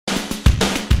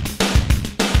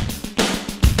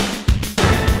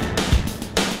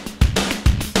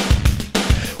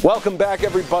Welcome back,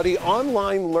 everybody.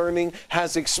 Online learning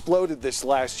has exploded this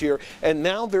last year, and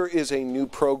now there is a new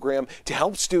program to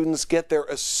help students get their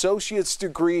associate's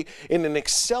degree in an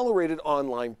accelerated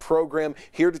online program.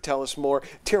 Here to tell us more,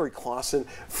 Terry Clausen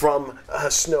from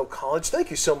Snow College. Thank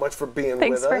you so much for being with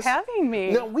us. Thanks for having me.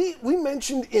 Now, we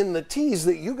mentioned in the tease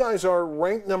that you guys are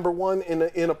ranked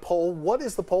 #1 in a poll. What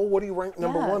is the poll? What are you ranked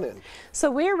 #1 in?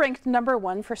 So we are ranked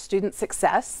 #1 for student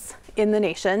success in the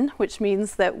nation, which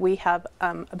means that we have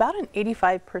about an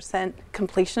 85%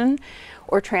 completion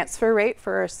or transfer rate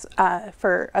for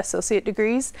associate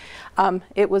degrees.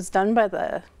 It was done by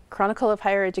the Chronicle of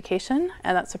Higher Education,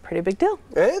 and that's a pretty big deal.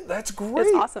 Hey, that's great.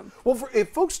 It's awesome. Well, if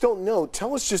folks don't know,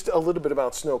 tell us just a little bit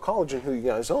about Snow College and who you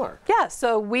guys are. Yeah,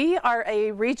 so we are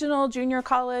a regional junior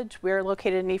college. We're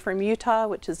located in Ephraim, Utah,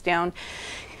 which is down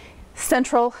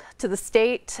central to the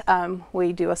state.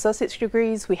 We do associate's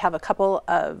degrees. We have a couple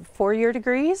of 4-year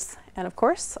degrees, and of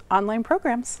course, online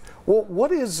programs. Well,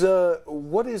 what is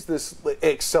this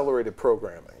accelerated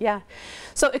programming? Yeah,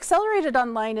 so Accelerated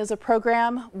Online is a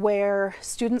program where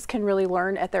students can really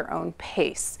learn at their own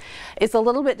pace. It's a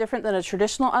little bit different than a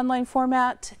traditional online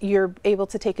format. You're able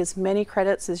to take as many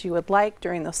credits as you would like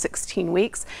during those 16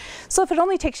 weeks. So if it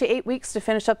only takes you 8 weeks to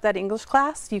finish up that English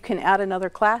class, you can add another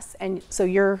class, and so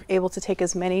you're able to take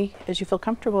as many as you feel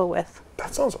comfortable with.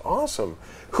 That sounds awesome.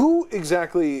 Who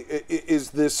exactly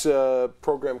is this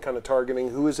program kind of targeting?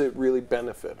 Who is it really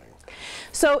benefiting?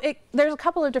 So there's a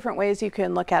couple of different ways you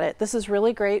can look at it. This is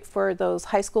really great for those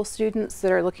high school students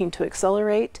that are looking to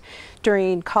accelerate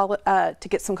during college, to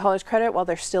get some college credit while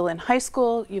they're still in high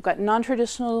school. You've got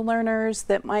non-traditional learners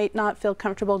that might not feel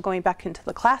comfortable going back into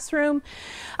the classroom.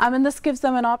 And this gives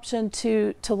them an option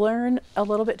to learn a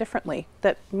little bit differently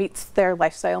that meets their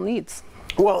lifestyle needs.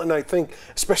 Well, and I think,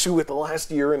 especially with the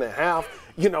last year and a half,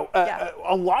 you know,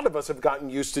 a lot of us have gotten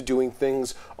used to doing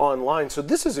things online. So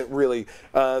this isn't really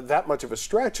that much of a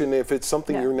stretch. And if it's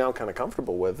something you're now kind of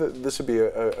comfortable with, this would be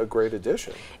a great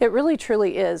addition. It really,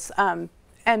 truly is.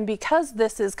 And because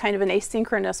this is kind of an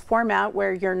asynchronous format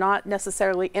where you're not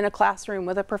necessarily in a classroom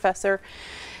with a professor,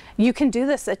 you can do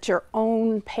this at your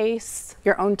own pace,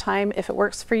 your own time. If it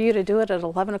works for you to do it at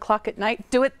 11 o'clock at night,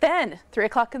 do it then. 3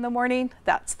 o'clock in the morning,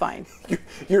 that's fine.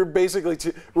 You're basically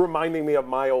reminding me of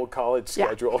my old college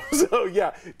schedule. So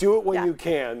yeah, do it when you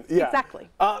can. Yeah. Exactly.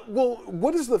 Well,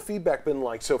 what has the feedback been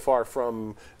like so far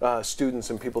from students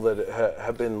and people that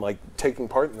have been like taking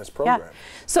part in this program? Yeah.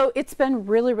 So it's been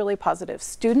really, really positive.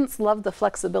 Students love the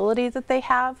flexibility that they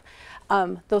have.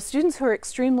 Those students who are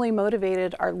extremely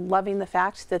motivated are loving the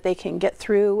fact that they can get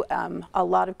through a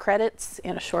lot of credits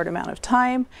in a short amount of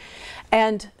time.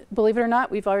 And believe it or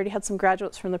not, we've already had some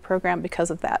graduates from the program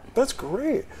because of that. That's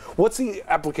great. What's the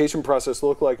application process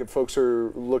look like if folks are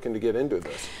looking to get into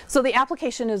this? So the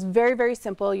application is very, very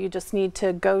simple. You just need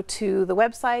to go to the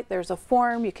website. There's a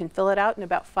form. You can fill it out in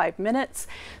about 5 minutes,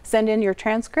 send in your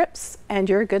transcripts, and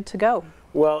you're good to go.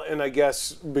 Well, and I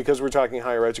guess because we're talking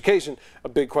higher education, a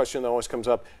big question that always comes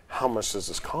up, how much does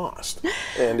this cost?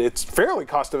 And it's fairly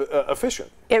cost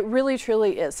efficient. It really,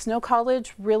 truly is. Snow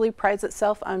College really prides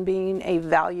itself on being a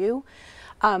value.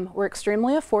 We're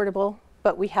extremely affordable,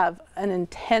 but we have an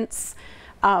intense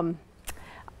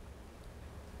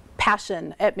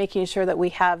passion at making sure that we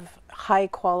have high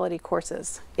quality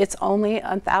courses. It's only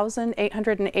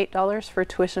 $1,808 for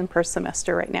tuition per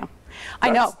semester right now. I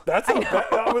know.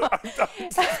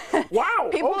 Wow.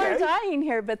 People are dying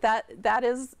here, but that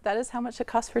is how much it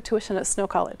costs for tuition at Snow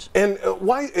College. And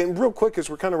why? And real quick, as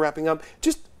we're kind of wrapping up,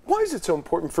 just why is it so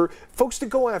important for folks to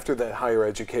go after that higher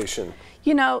education?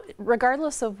 You know,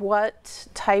 regardless of what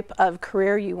type of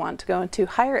career you want to go into,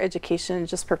 higher education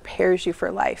just prepares you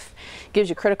for life. Gives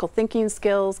you critical thinking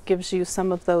skills, gives you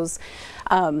some of those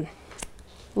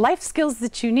life skills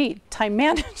that you need. Time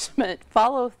management,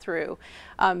 follow through,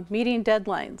 meeting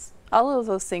deadlines. All of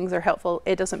those things are helpful.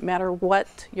 It doesn't matter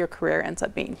what your career ends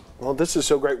up being. Well, this is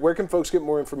so great. Where can folks get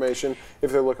more information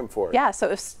if they're looking for it? Yeah, so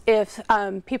if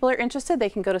people are interested, they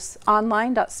can go to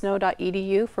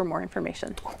online.snow.edu for more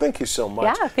information. Well, thank you so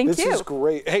much. Yeah, thank you. This is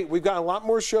great. Hey, we've got a lot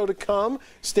more show to come.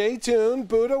 Stay tuned.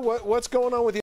 Buddha, what's going on with you?